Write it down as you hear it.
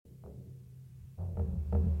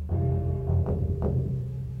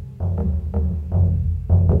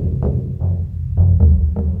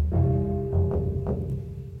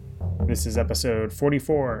This is episode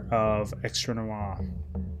 44 of Extra Noir.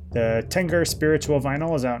 The Tenger Spiritual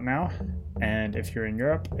Vinyl is out now, and if you're in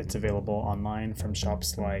Europe, it's available online from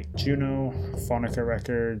shops like Juno, Phonica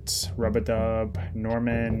Records, Rub-a-Dub,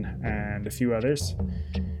 Norman, and a few others.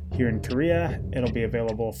 Here in Korea, it'll be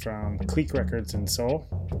available from Clique Records in Seoul,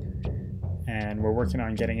 and we're working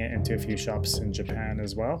on getting it into a few shops in Japan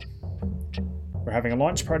as well. We're having a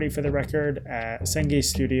launch party for the record at Senge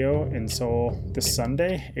Studio in Seoul this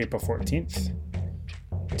Sunday, April 14th.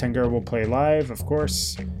 Tenger will play live, of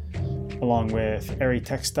course, along with Eri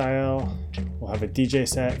Textile. We'll have a DJ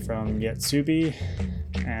set from Yetsubi,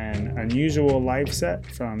 an unusual live set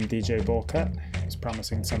from DJ Bullcut. He's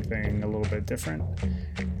promising something a little bit different.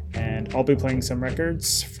 And I'll be playing some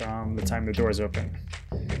records from the time the doors open.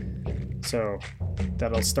 So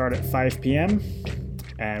that'll start at 5 p.m.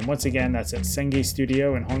 And once again, that's at Senge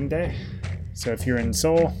Studio in Hongdae. So if you're in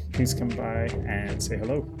Seoul, please come by and say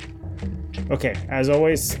hello. Okay, as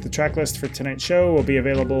always, the track list for tonight's show will be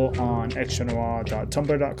available on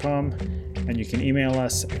extranoir.tumblr.com, and you can email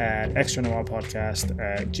us at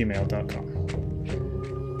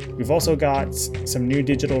extranoirpodcast@gmail.com. We've also got some new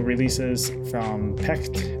digital releases from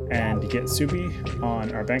Pecht and Yetsubi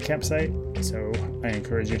on our Bandcamp site, so I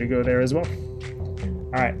encourage you to go there as well.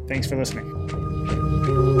 All right, thanks for listening.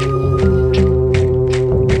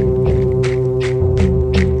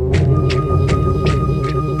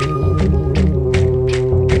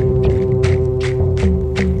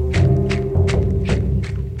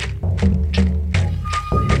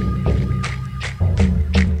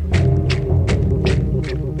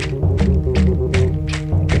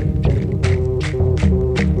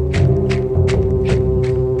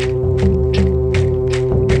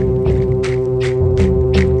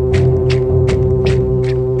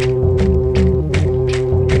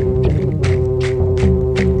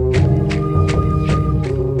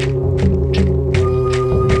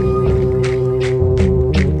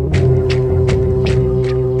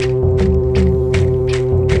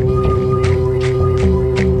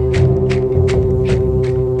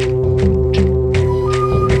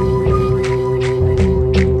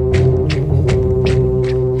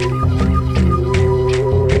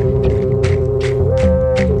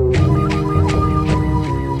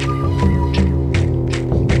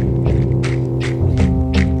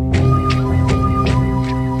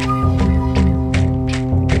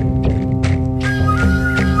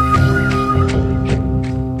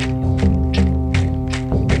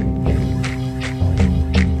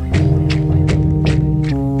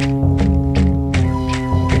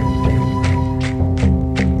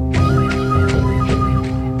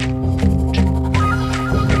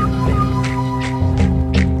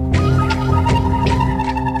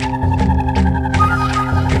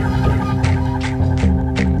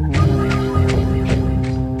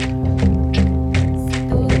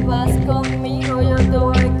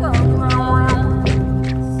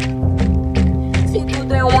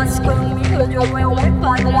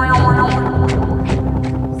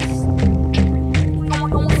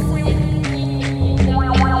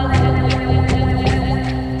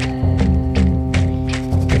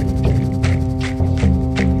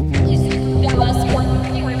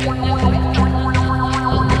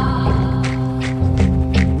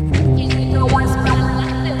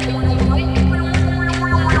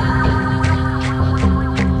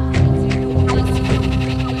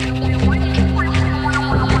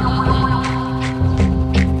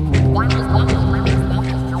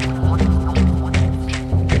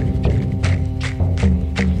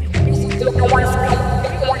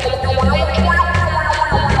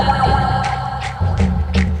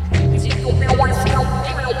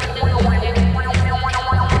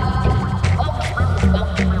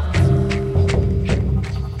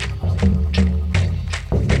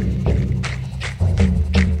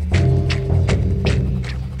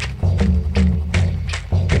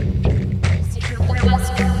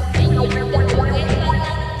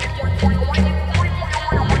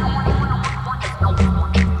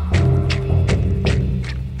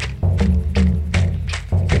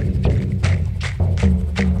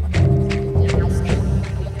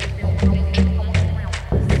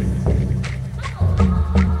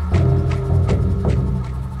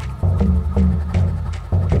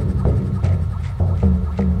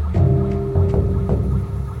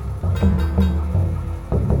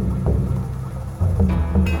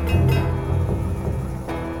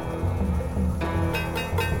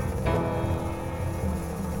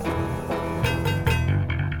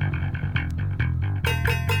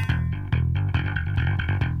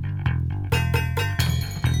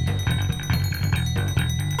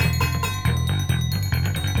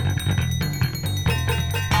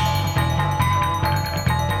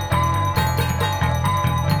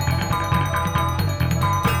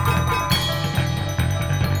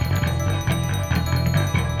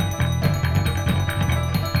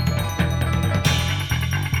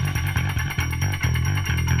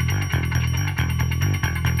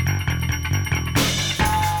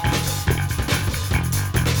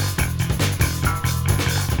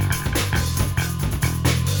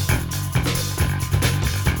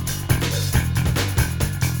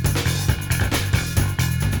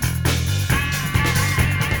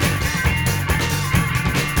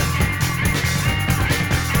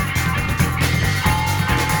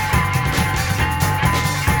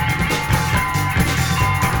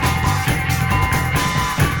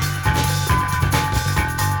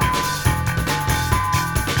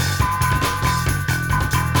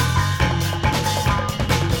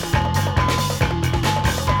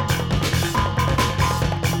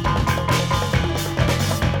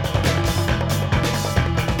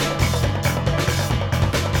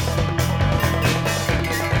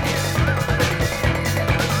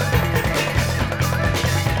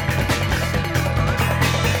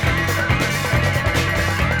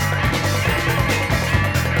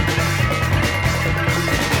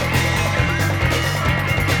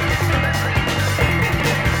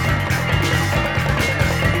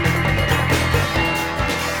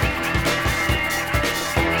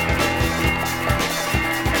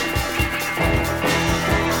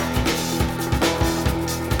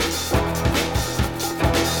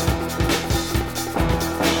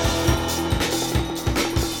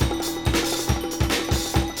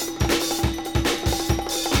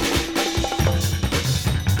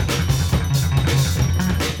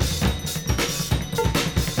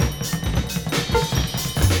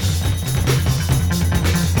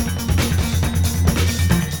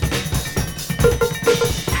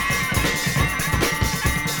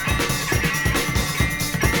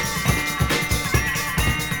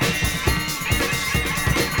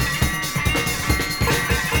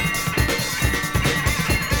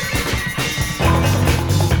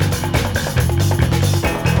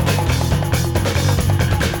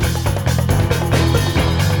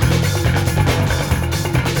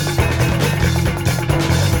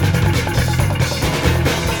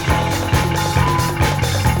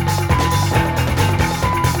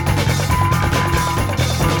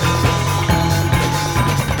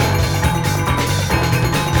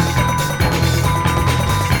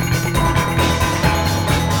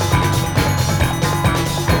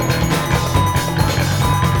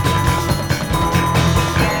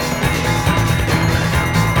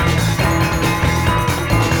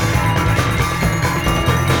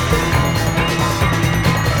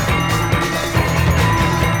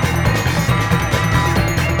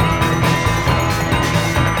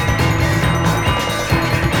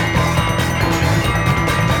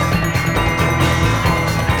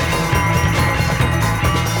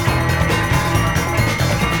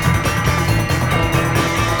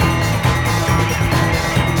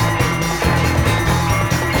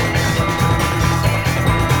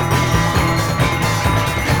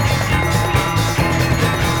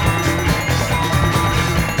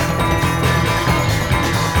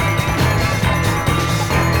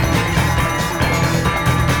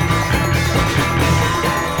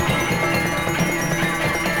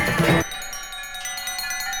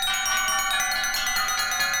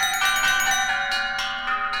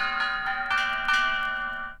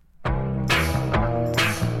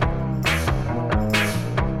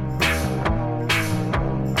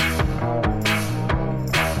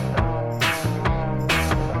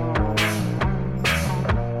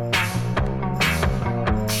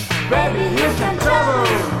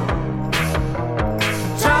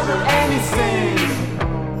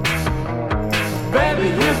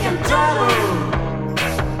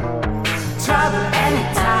 travel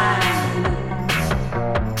anytime.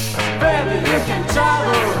 Baby, you can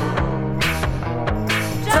travel.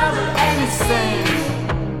 Travel anything.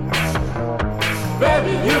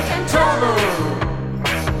 Baby, you can travel.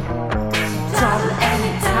 Travel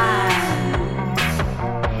anytime.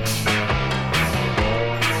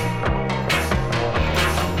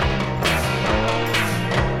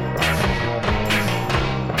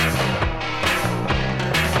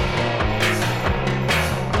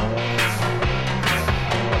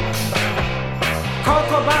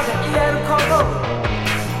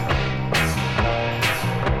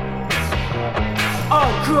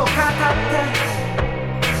 Q を語って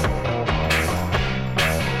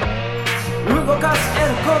動かし得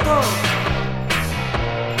ること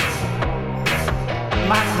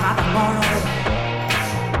まだまだもろい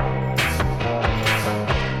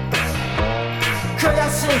悔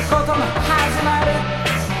しいことの始まる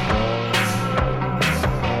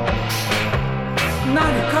何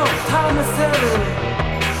かを試せる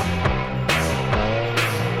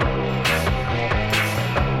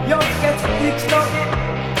4ヶ月生きとけ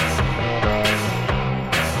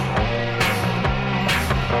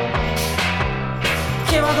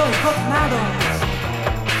際どいことなど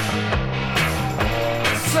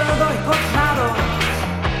鋭いことなど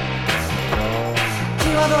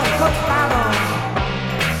際どいことなど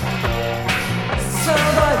鋭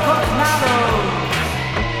いことなど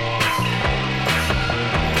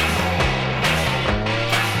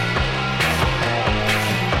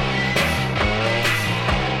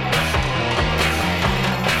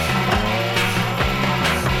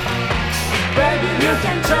Baby, you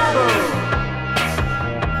can travel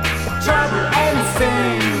Travel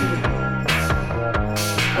anything.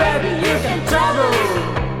 Baby, you can travel.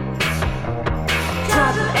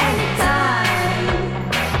 Travel anytime.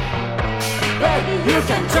 Baby, you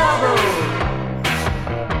can travel.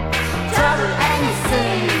 Travel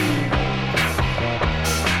anything.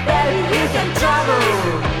 Baby, you can travel.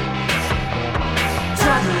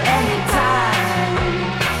 Travel anytime.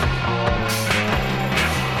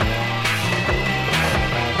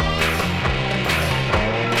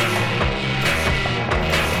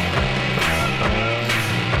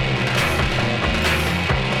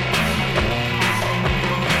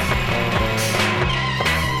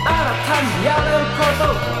やれること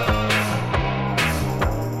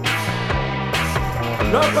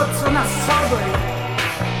露骨な素振り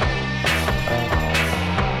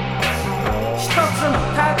一つの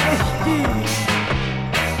駆け引き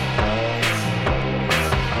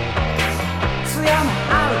艶の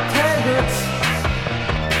ある手口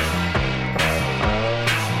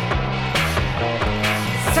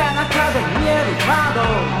背中で見える窓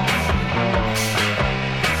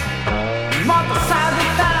もっと探り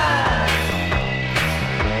たい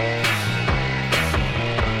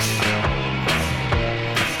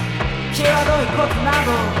際どいことな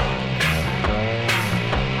ど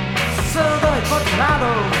鋭いことなど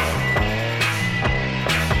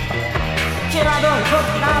際どいこと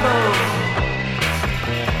など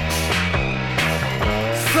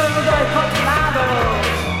鋭いことな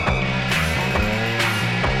ど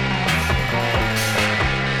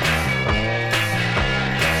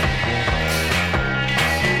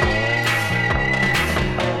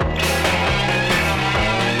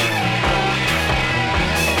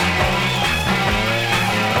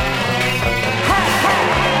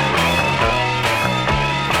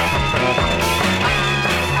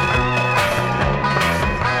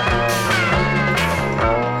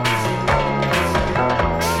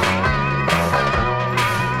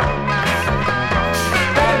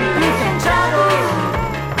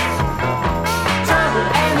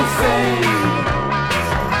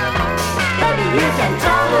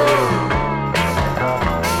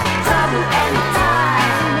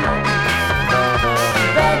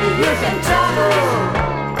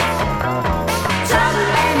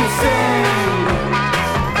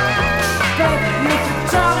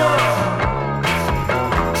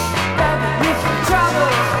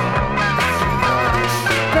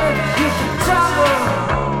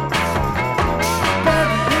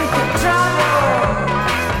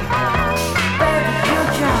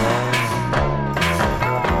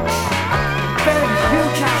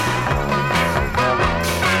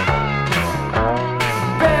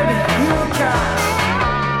Baby, you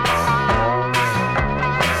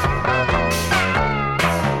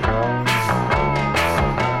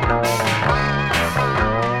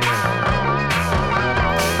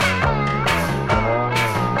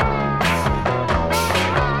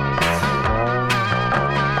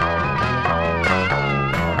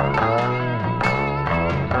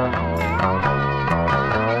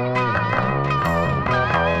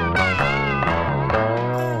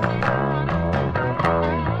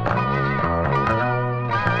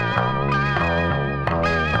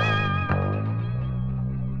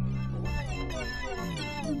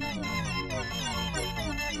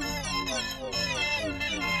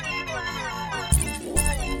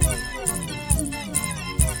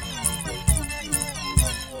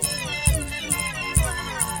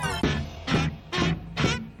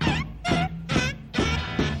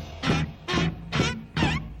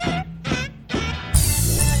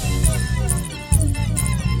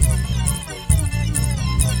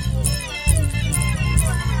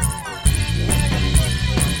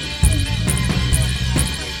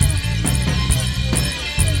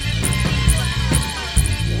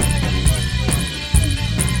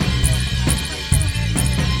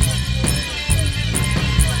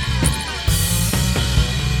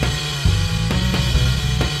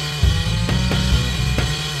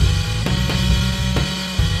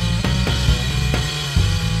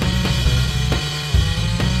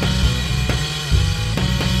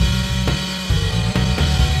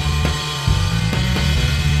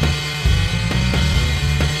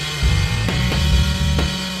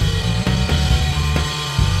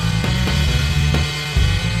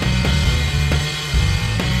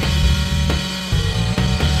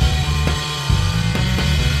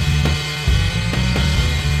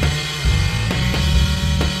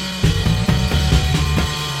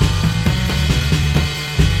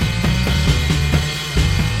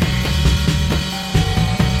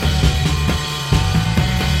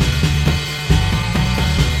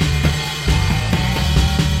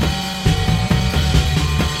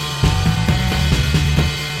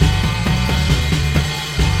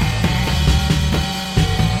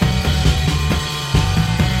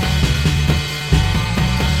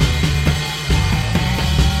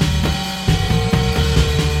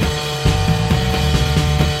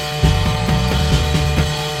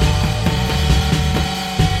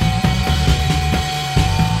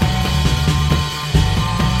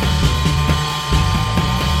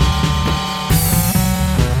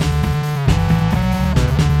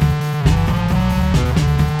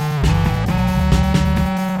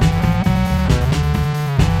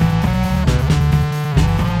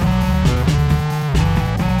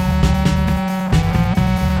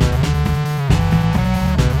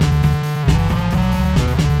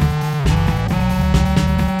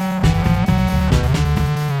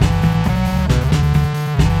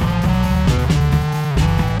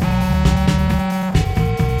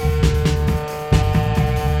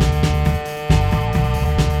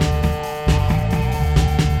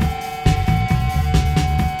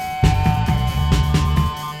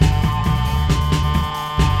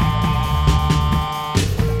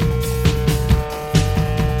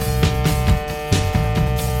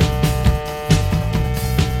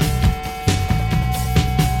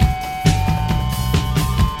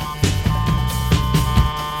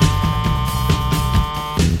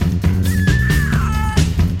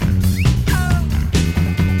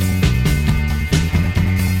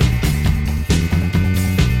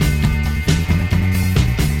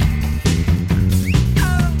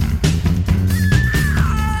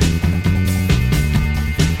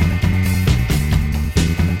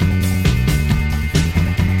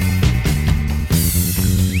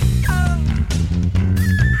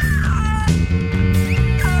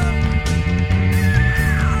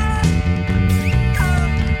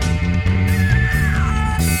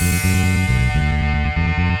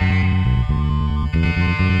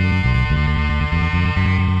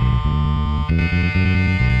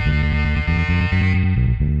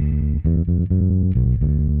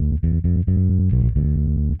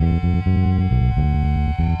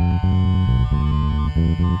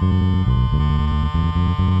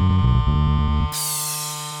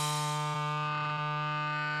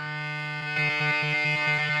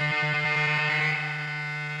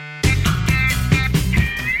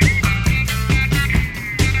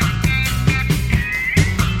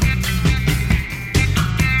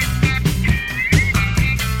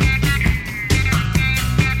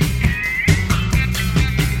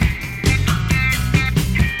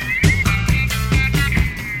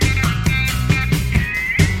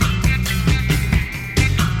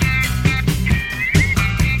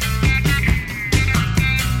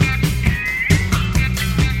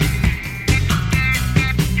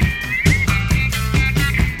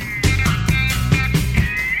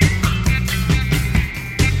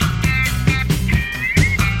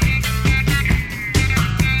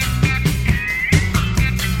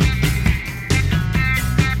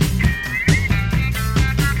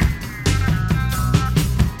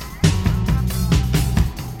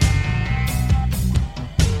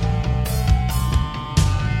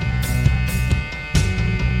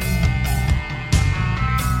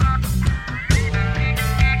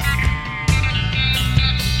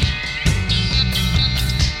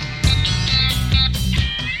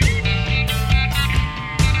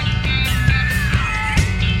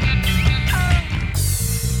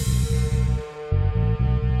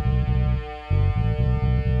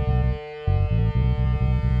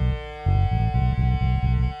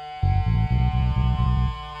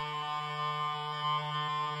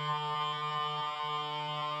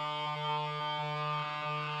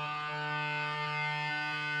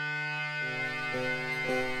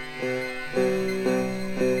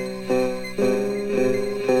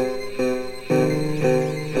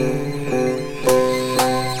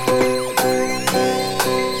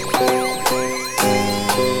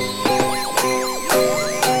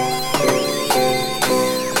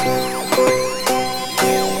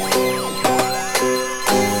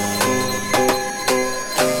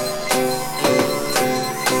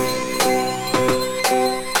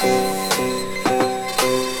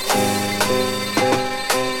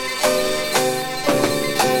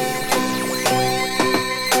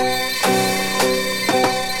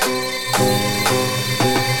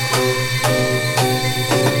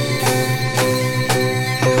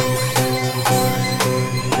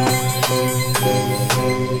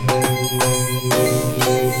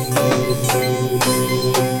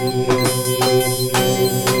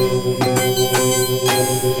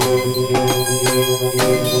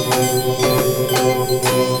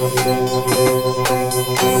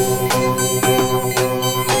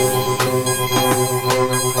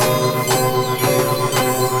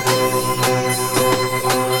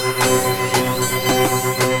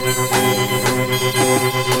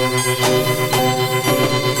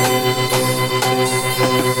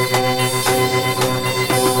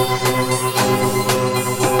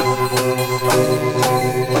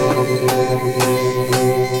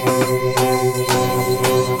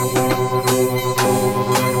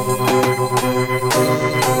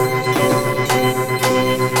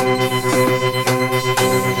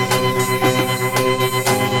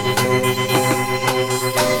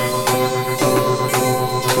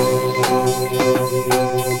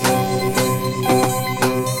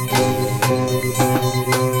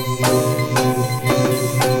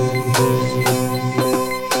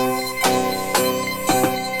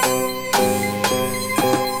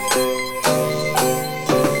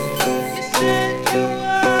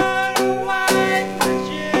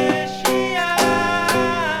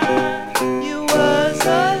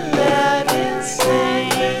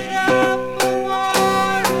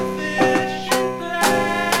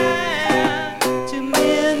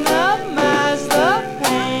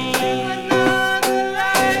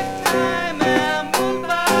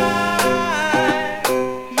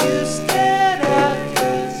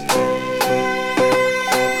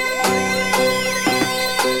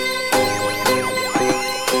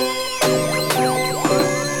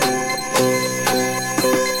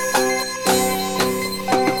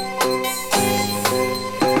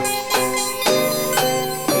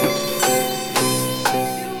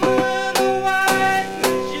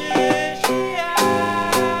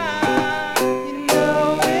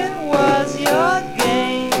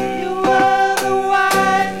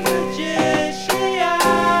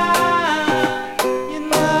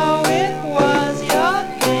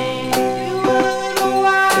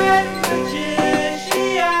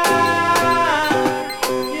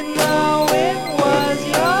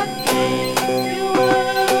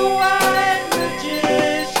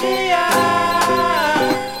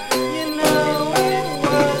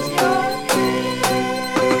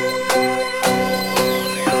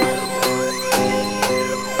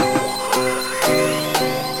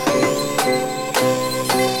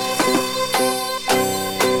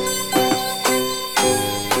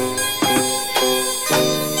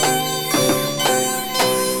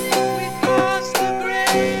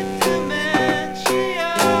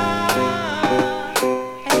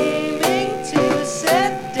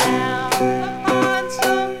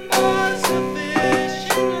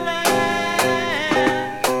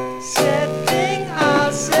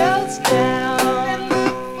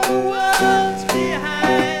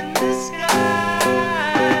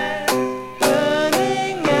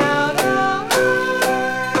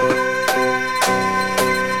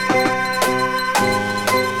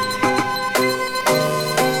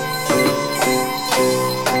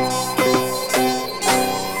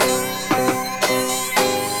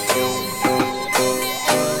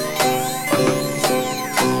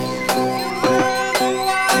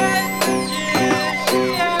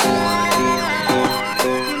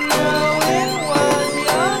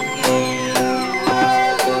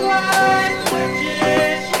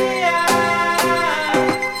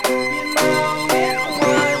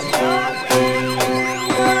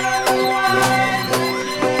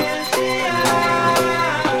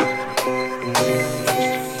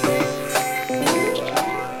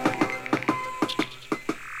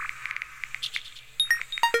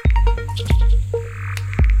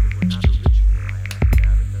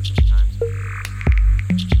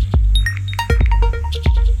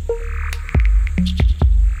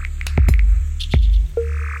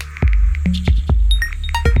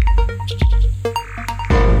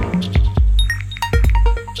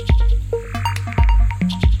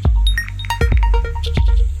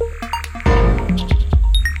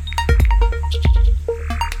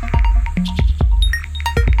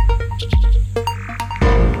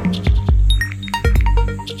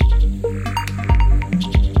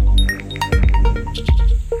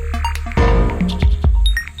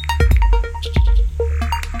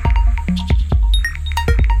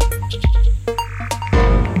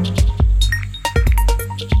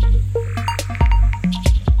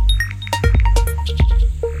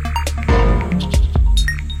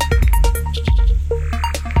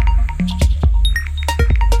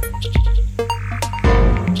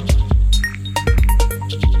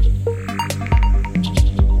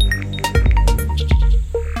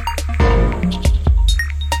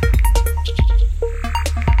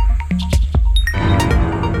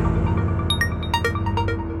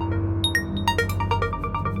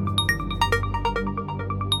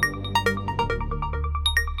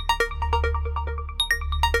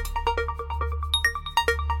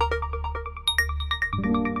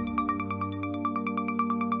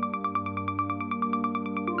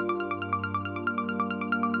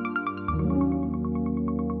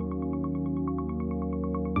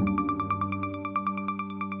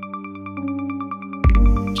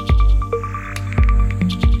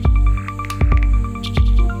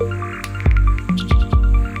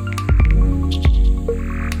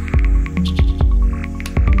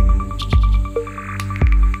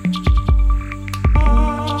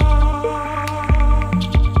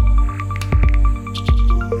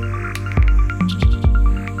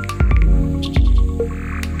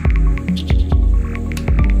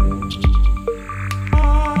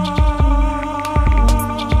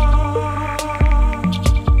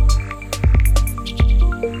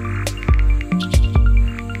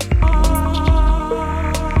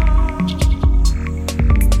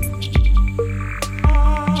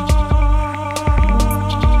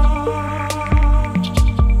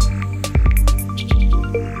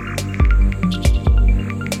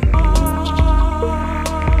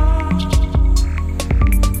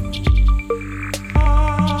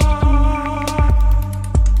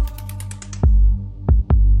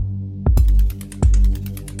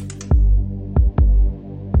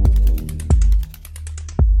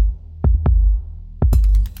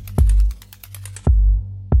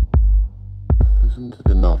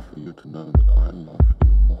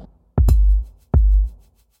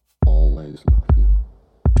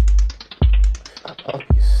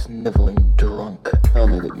sniveling drunk. Tell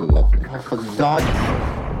me that you love me. Oh, for God.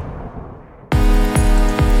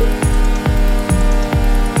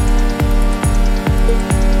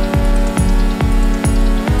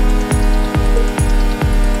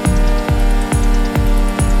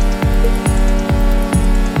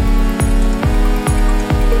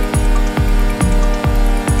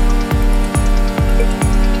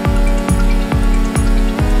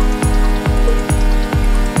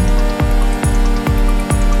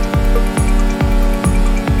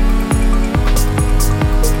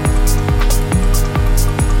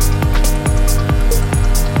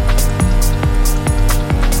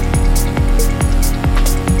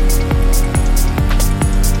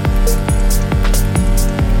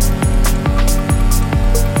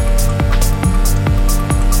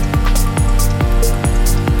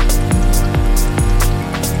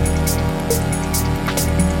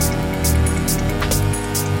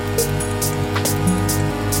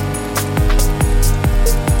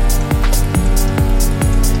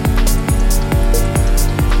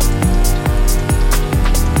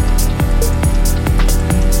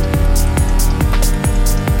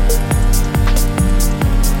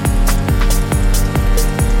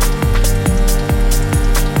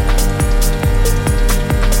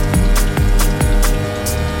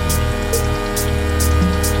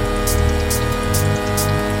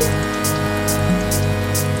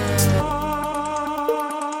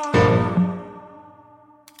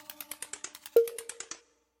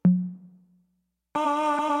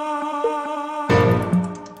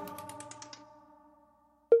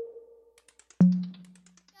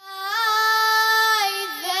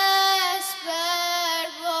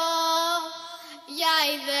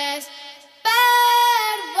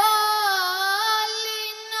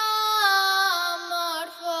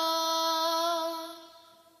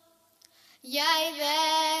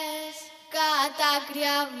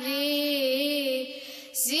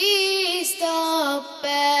 στο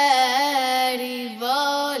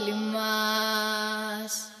περιβόλι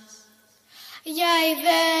μας. Για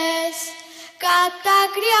ιδέες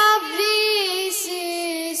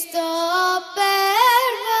κατακριαβήσεις στο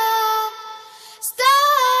πέρβο, στα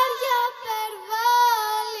όρια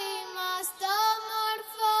περιβόλι μας το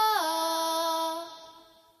μορφό.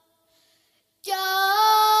 Κι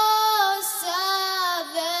όσα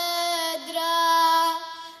δέντρα,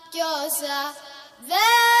 κι όσα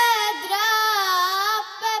δέντρα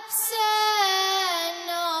πέψε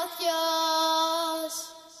ο θειός,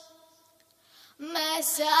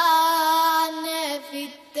 μέσα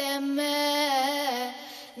ανεβείτε με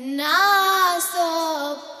να στο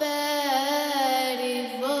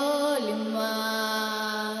περιβόλι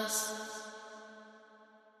μας.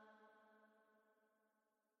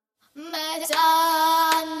 Μέσα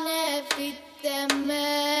ανεβείτε με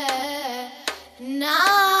να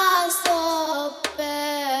στο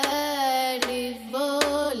περιβόλι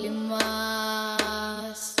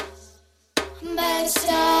μας.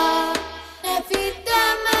 Μέσα ανεβείτε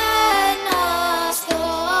με να στο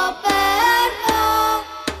περιβόλι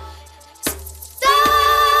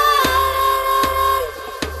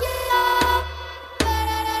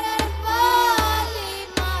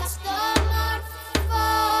μας το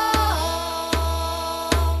μορφό.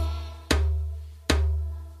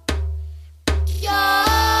 Κι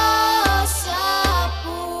όσα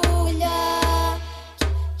πουλιά,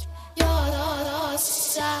 κι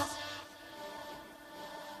όσα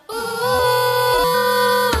πουλιά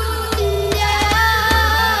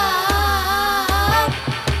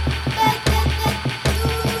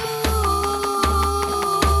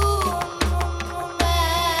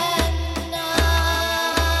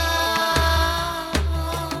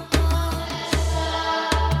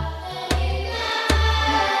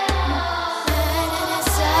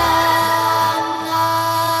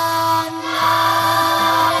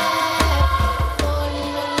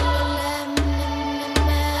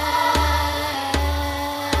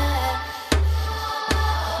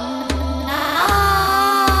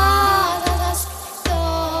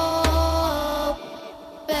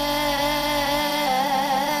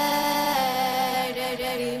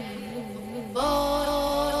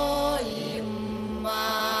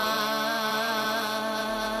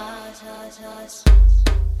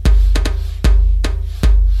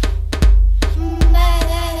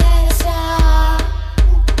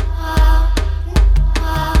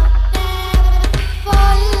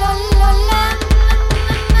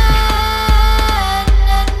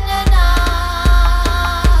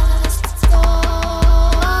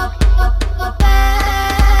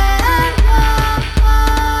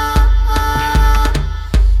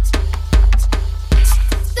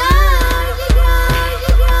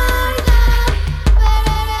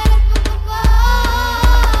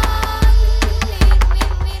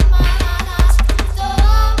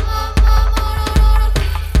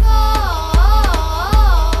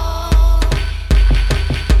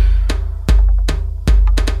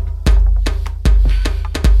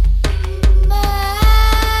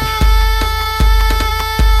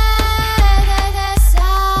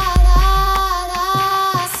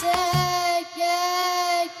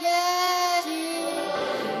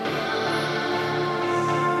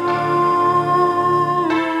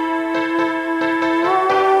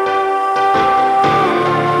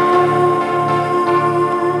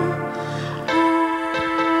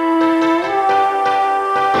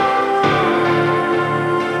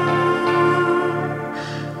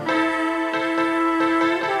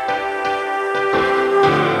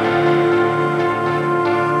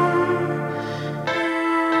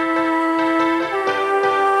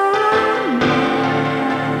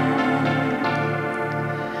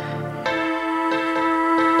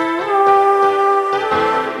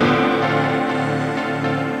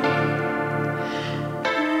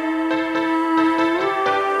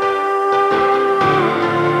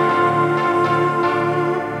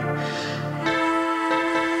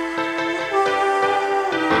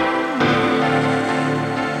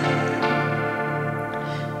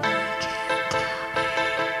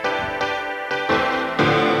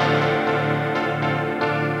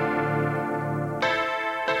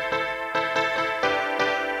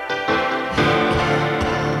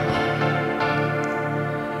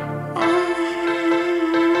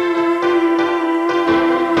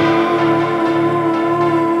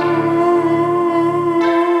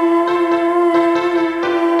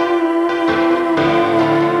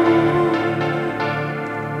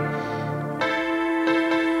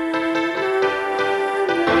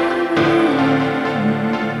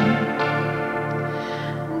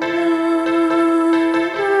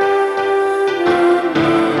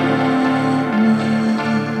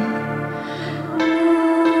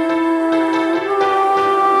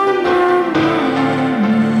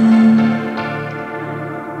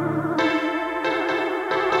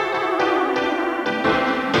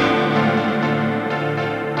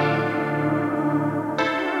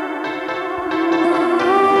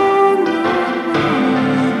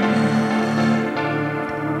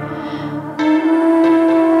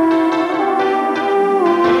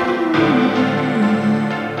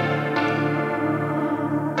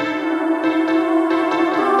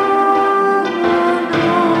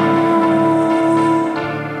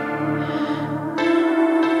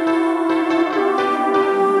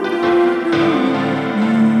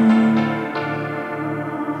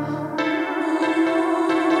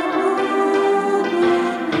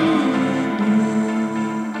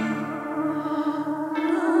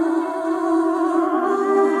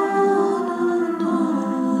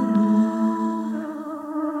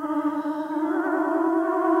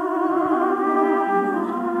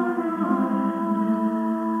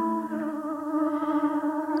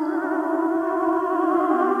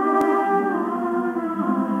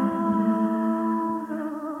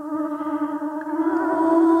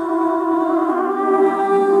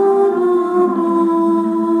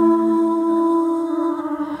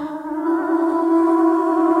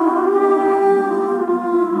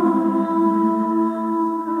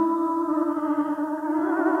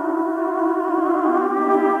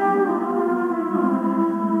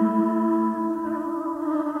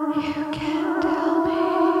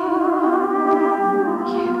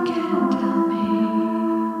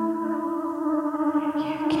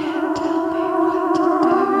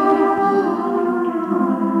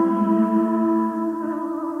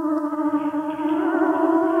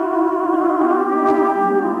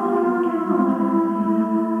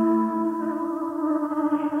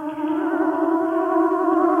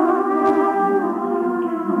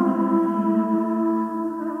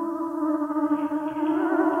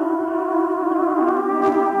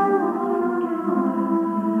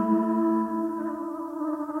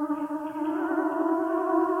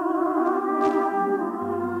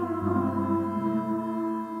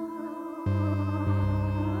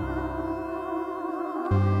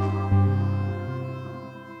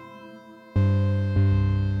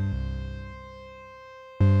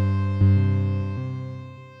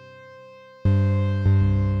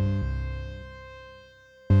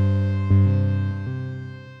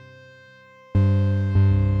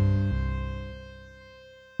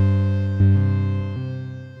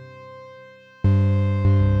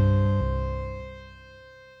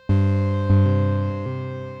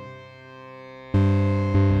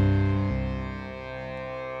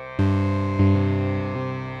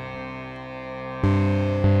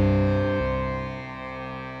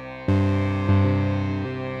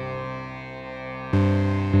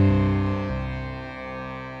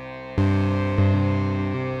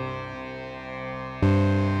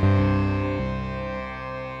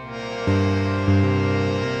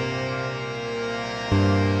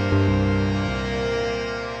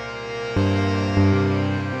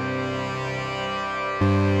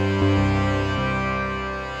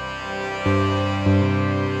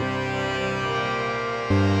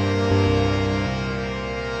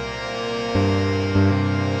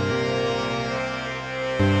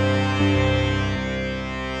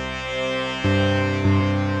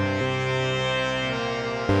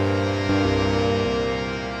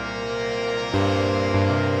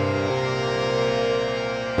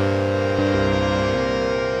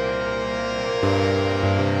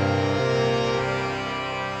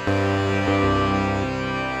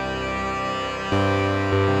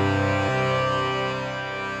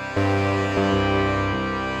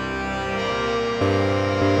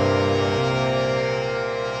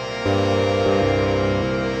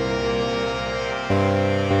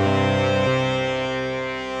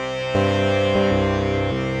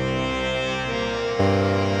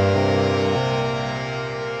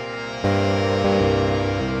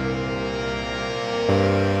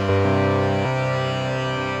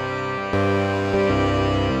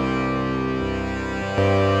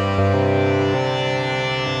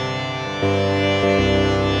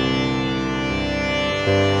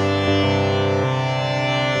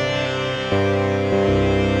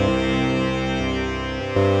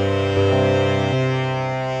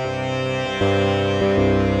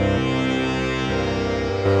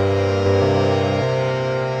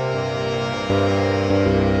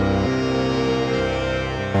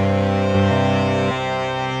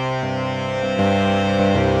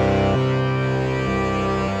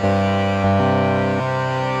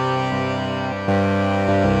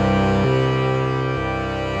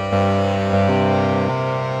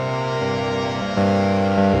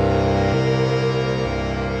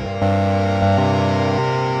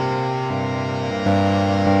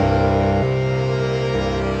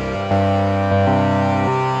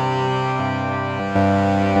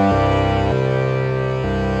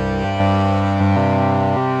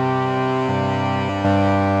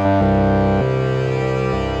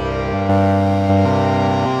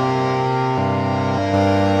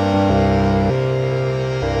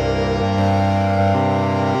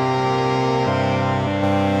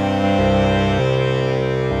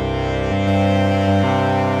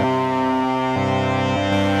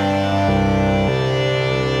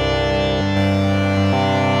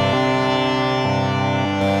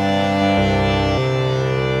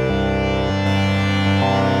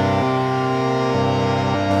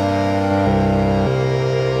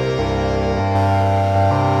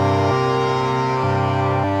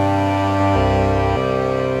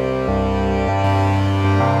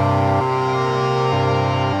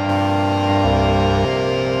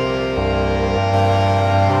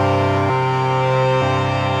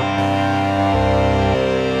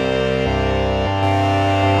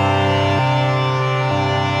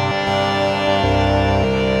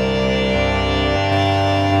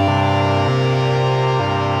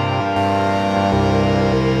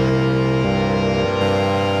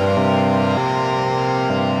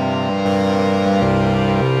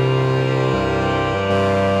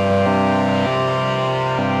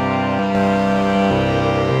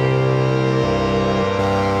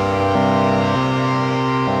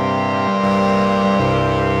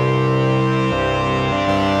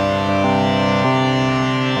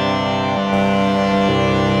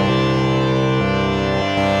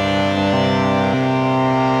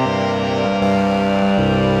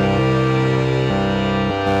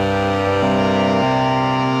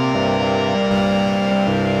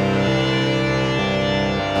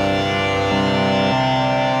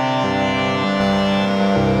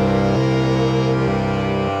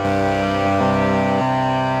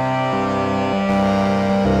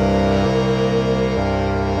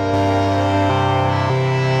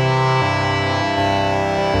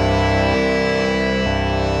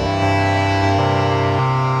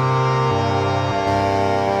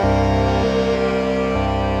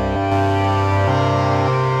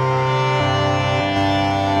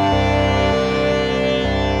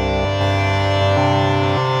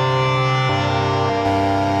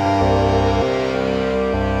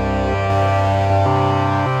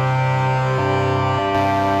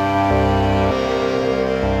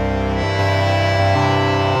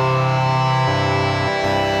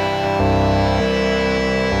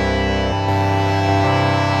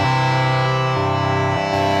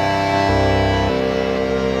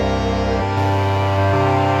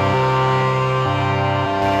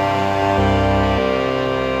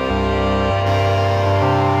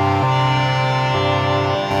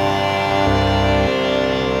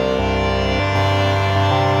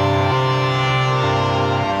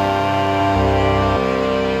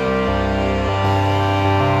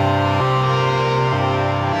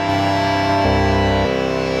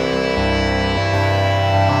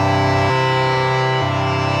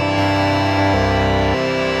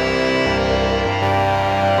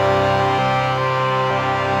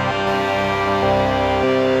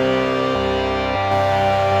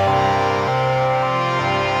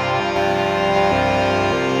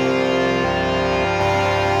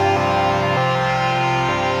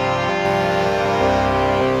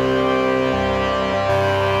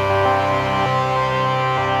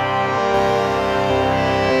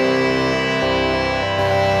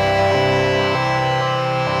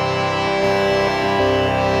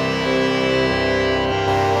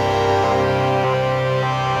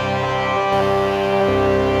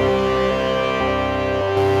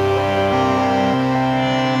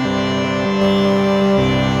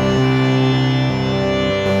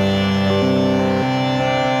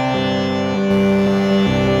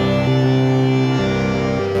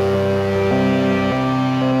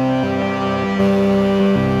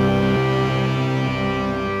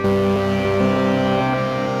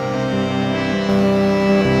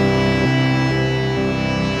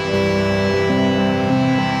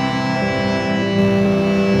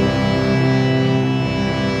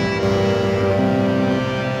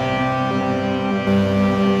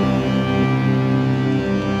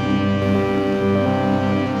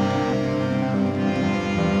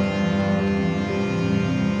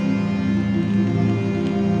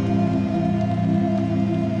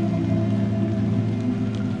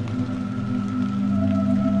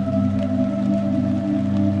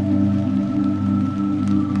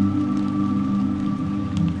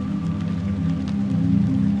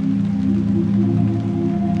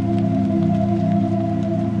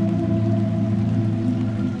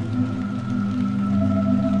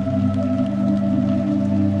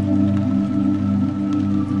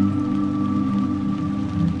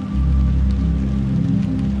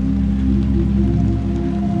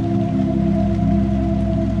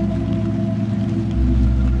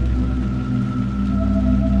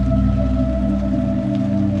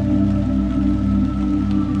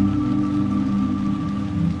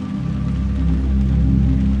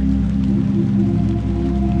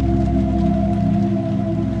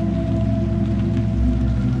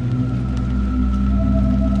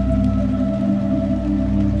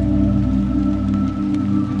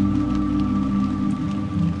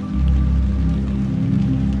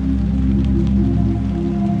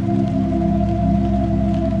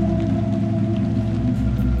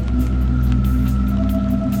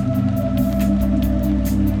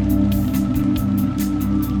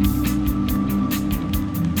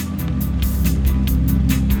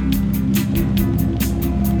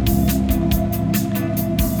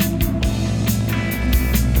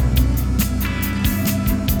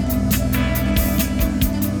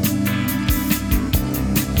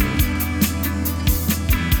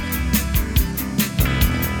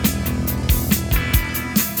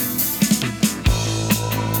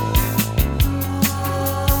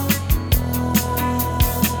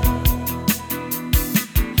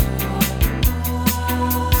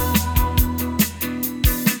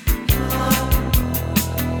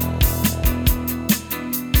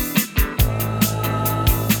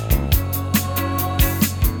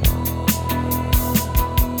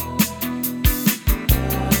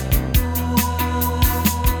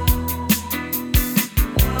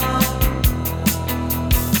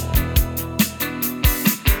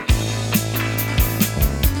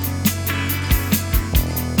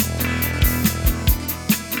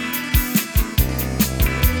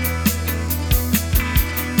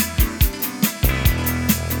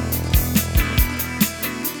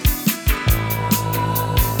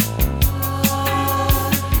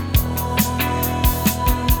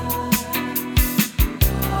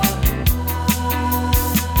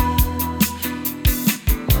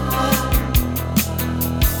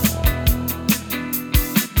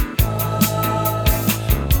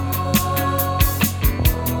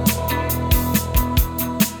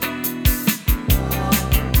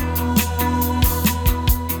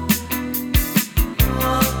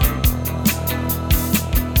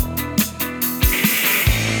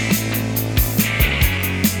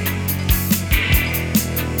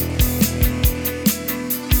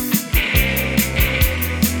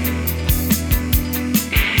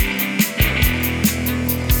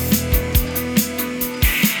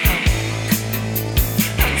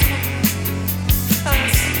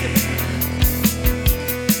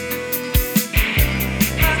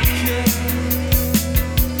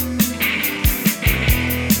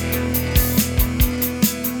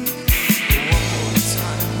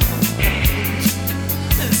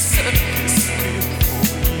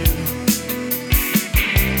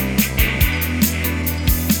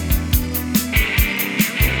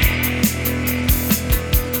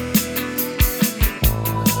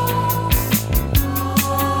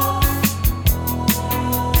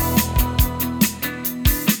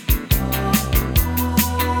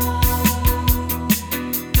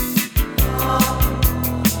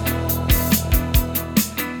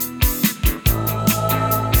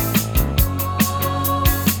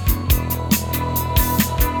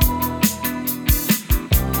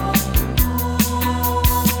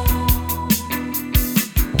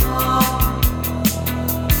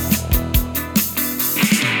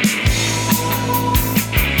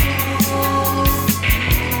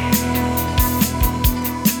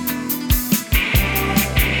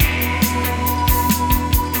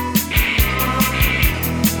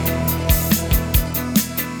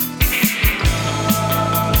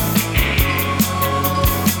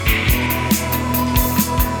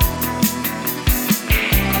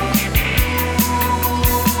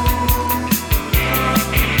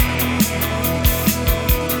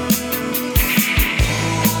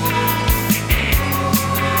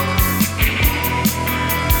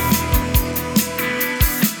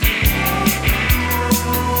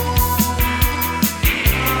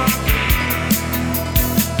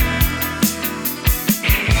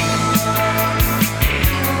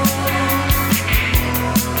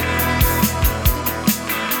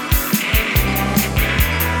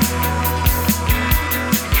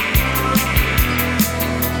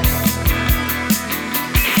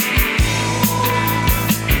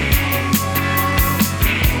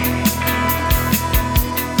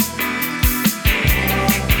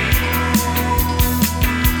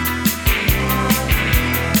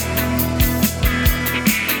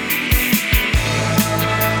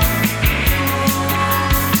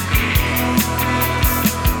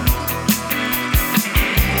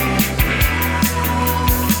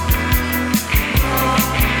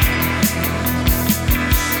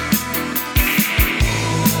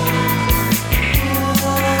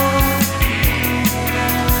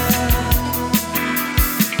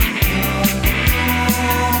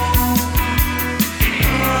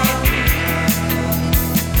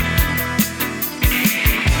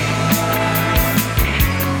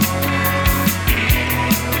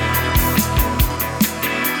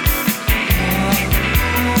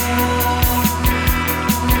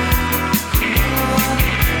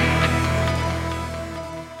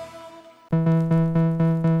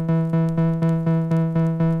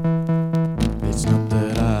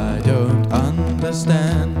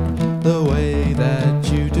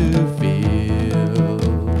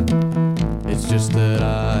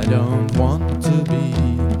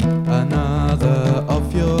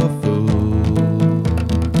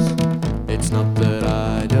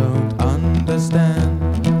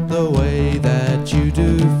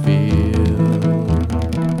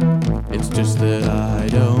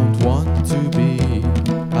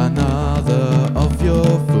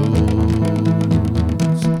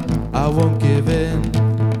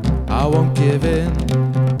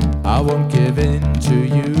I won't give in to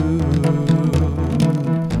you.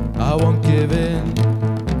 I won't give in.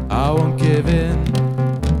 I won't give in.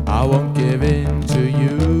 I won't give in to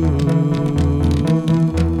you.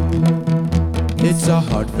 It's a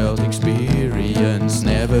heartfelt experience,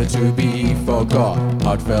 never to be forgot.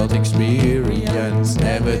 Heartfelt experience,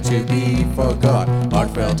 never to be forgot.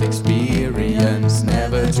 Heartfelt experience,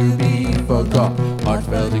 never to be forgot.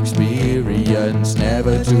 Heartfelt experience,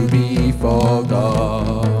 never to be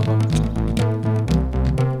forgot.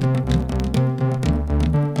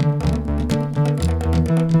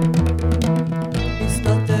 It's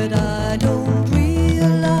not that I don't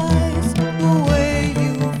realize the way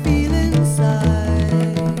you feel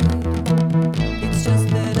inside. It's just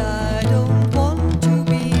that I don't want to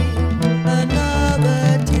be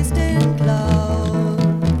another distant cloud.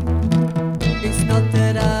 It's not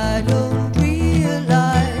that I don't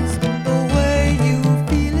realize the way you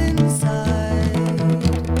feel inside.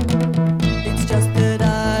 It's just that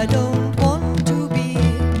I don't want to be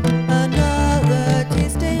another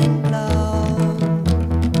distant cloud.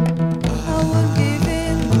 I won't give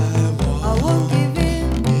in. I won't give in.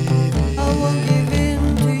 I won't give in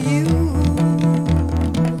to you.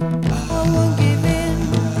 I won't give in.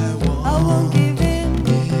 I won't give in.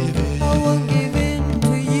 I won't give in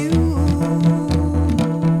to you.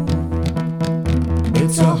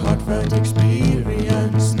 It's a heartfelt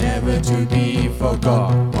experience, never to be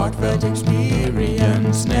forgot. Heartfelt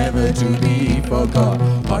experience, never to be forgot.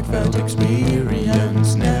 Heartfelt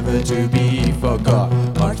experience, never to be forgot.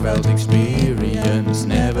 Heartfelt experience,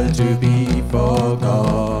 never to be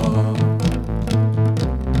forgot.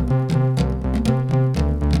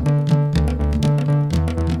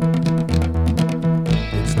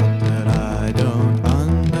 It's not that I don't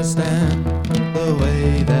understand the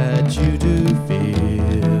way that you do feel.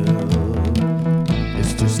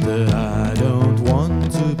 It's just that I don't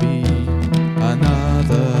want to be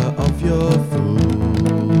another of your fools.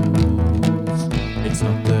 It's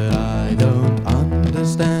not that I don't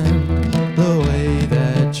understand the way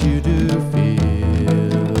that you do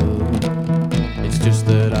feel. It's just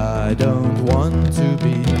that I don't want to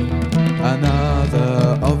be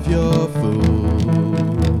another of your fools.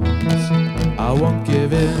 I won't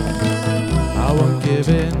give in. I won't give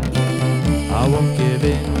in. I won't give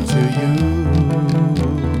in to you.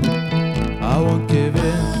 I won't give in.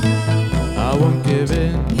 I won't give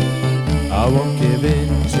in. I won't give in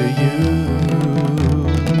to you.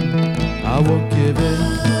 I won't give in.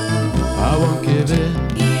 I won't give in.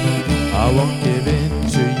 I won't give in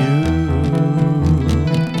to you.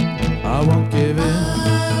 I won't give in.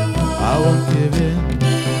 I won't give in.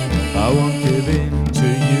 I won't give in to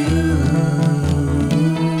you.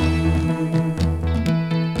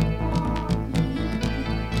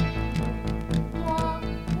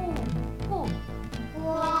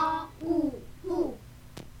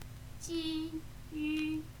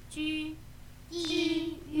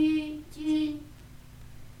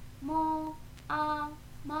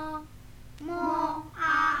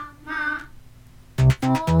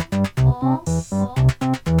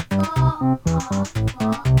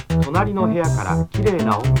隣の部屋から綺麗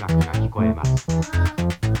な音楽が聞こえます。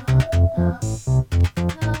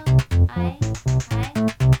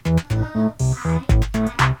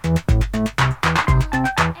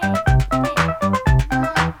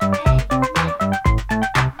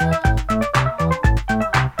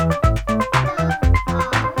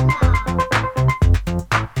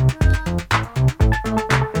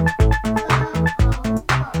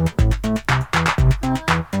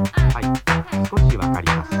はい、少しわかり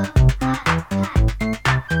ます。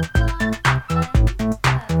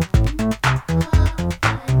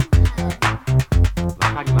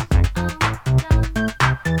わかりません。い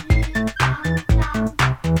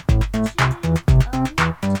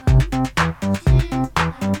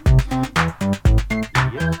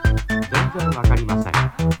え、全然わかりません。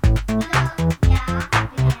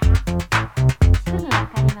すぐわ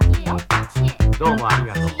かりますよ。どうもあり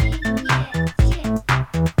がとう。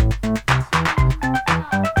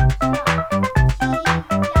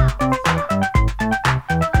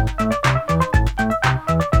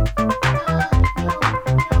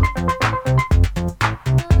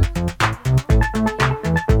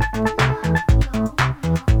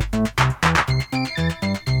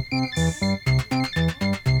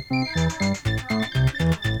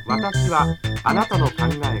私はあなたの考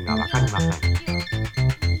えがわかりません。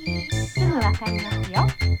すぐわかりますよ。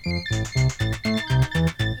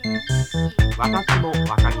私も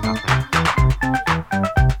わかりません。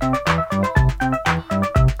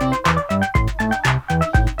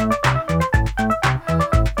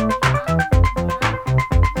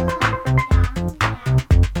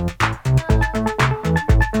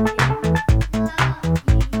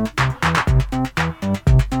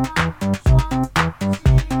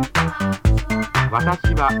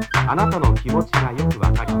私はあなたの気持ちがよく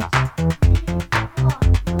わかります。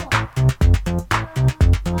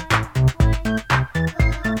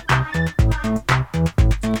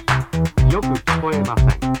よく聞こえません。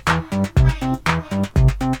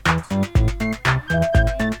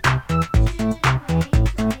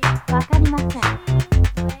わかりません。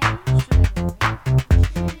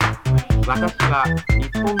私は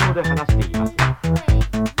日本語で話しています。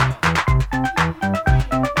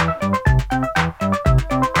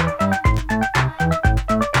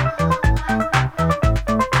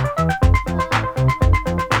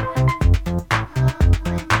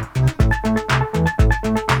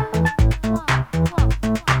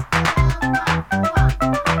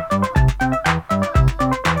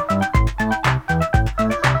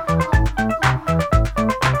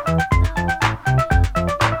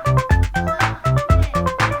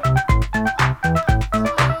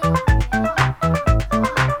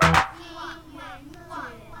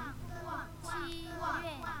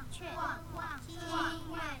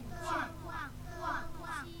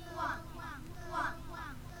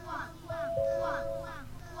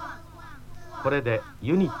これで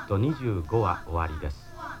ユニット25は終わりです。